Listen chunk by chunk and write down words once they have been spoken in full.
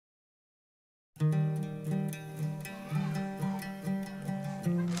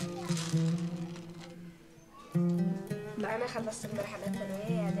أنا خلصت المرحلة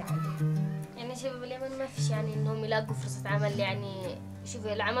الثانوية هذه عادي. يعني شباب اليمن ما فيش يعني إنهم يلاقوا فرصة عمل، يعني شوف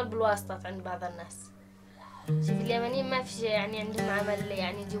العمل بالواسطة عند بعض الناس. شوف اليمنيين ما فيش يعني عندهم عمل،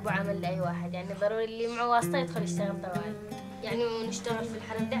 يعني يجيبوا عمل لأي واحد، يعني ضروري اللي معه واسطة يدخل يشتغل طوال. يعني ونشتغل في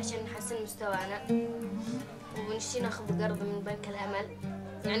الحرم ده عشان نحسن مستوانا، ونشتي ناخذ قرض من بنك الأمل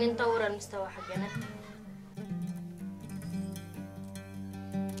يعني نطور المستوى حقنا.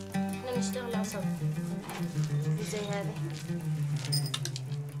 احنا نشتغل عصب زي هذه.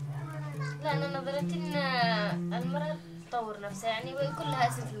 لا أنا نظرتي إن المرأة تطور نفسها يعني ويكون لها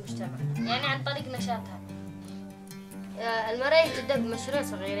اسم في المجتمع، يعني عن طريق نشاطها. المرأة تبدأ بمشروع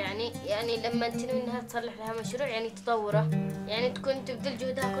صغير، يعني لما تنوي إنها تصلح لها مشروع يعني تطوره، يعني تكون تبذل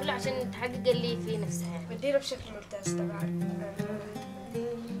جهدها كله عشان تحقق اللي في نفسها يعني. بتديره بشكل ممتاز طبعا.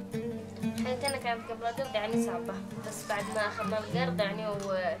 حياتنا كانت قبل القرض يعني صعبة، بس بعد ما أخذنا القرض يعني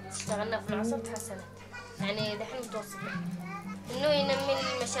واشتغلنا في العصر تحسنت، يعني دحين متوسطة. إنه ينمي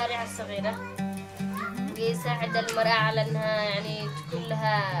المشاريع الصغيرة ويساعد المرأة على إنها يعني تكون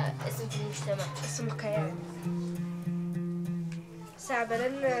لها اسم في المجتمع. اسم كيان صعبة،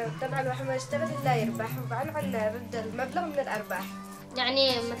 لأن طبعا الواحد ما يشتغل إلا يربح، وطبعا عنا رد المبلغ من الأرباح.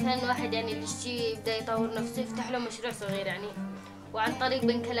 يعني مثلا واحد يعني اللي يشتي يبدأ يطور نفسه يفتح له مشروع صغير يعني، وعن طريق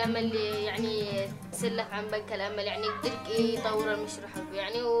بنك الأمل يعني يتسلف عن بنك الأمل يعني يقدر يطور المشروع حقه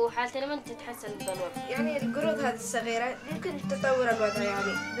يعني، وحالته لما تتحسن بالوضع. يعني القروض هذه الصغيرة ممكن تطور الوضع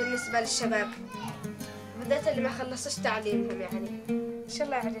يعني بالنسبة للشباب، بالذات اللي ما خلصوش تعليمهم يعني. إن شاء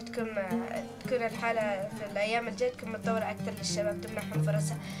الله يعني تكون الحالة في الأيام الجاية تكون متطورة أكثر للشباب، تمنحهم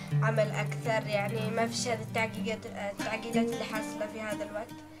فرص عمل أكثر، يعني ما فيش هذه التعقيدات اللي حاصلة في هذا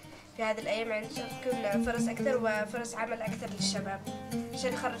الوقت في هذه الأيام، يعني تكون فرص أكثر وفرص عمل أكثر للشباب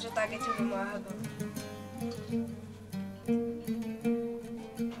عشان يخرجوا طاقتهم ومواهبهم.